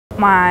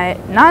my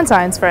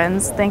non-science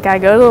friends think I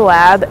go to the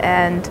lab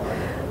and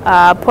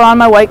put on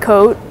my white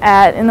coat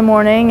in the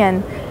morning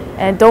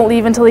and don't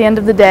leave until the end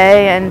of the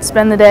day and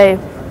spend the day,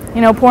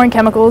 pouring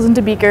chemicals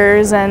into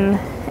beakers and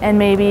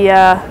maybe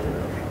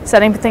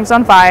setting things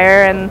on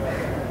fire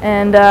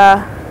and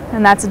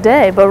that's a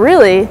day. But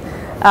really,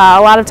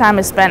 a lot of time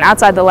is spent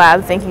outside the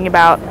lab thinking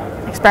about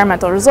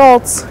experimental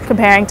results,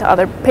 comparing to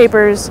other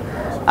papers,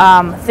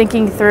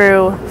 thinking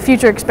through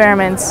future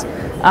experiments.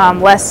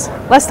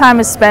 Less time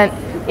is spent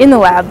in the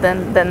lab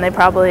than they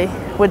probably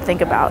would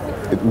think about.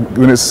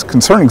 When it's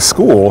concerning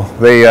school,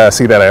 they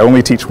see that I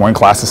only teach one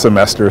class a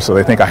semester, so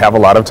they think I have a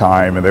lot of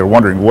time, and they're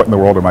wondering what in the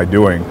world am I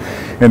doing.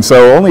 And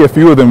so only a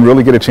few of them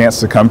really get a chance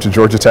to come to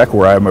Georgia Tech,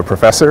 where I'm a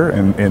professor,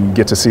 and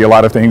get to see a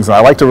lot of things. And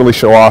I like to really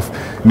show off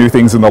new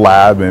things in the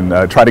lab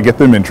and try to get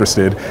them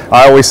interested.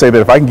 I always say that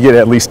if I can get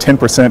at least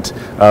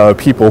 10% of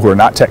people who are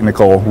not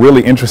technical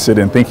really interested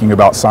in thinking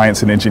about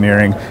science and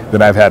engineering,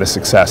 then I've had a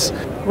success.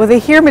 Well, they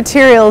hear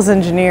materials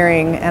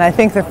engineering, and I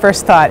think the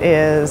first thought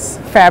is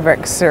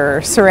fabrics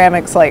or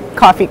ceramics like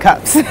coffee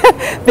cups.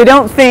 They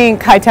don't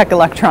think high-tech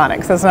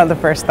electronics. That's not the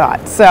first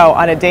thought. So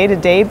on a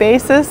day-to-day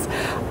basis,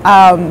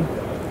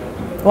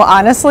 well,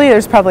 honestly,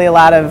 there's probably a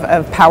lot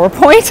of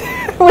PowerPoint,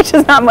 which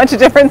is not much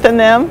different than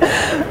them.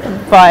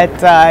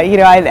 But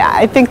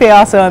I think they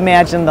also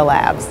imagine the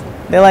labs.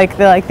 They like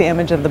the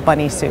image of the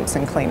bunny suits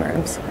and clean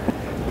rooms.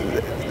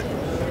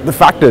 The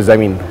fact is,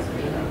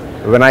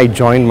 when I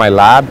joined my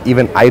lab,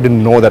 even I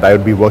didn't know that I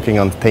would be working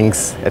on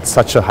things at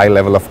such a high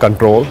level of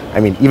control.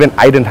 Even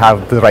I didn't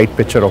have the right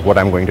picture of what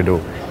I'm going to do.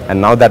 And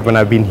now that when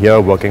I've been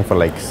here working for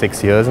like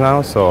 6 years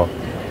now, so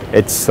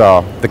it's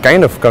the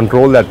kind of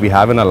control that we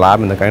have in a lab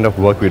and the kind of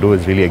work we do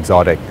is really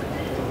exotic.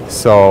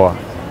 So,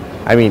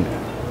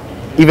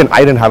 even I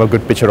didn't have a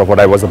good picture of what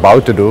I was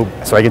about to do,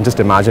 so I can just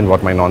imagine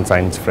what my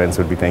non-science friends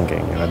would be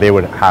thinking. They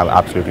would have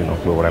absolutely no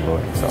clue what I'm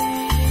doing. So.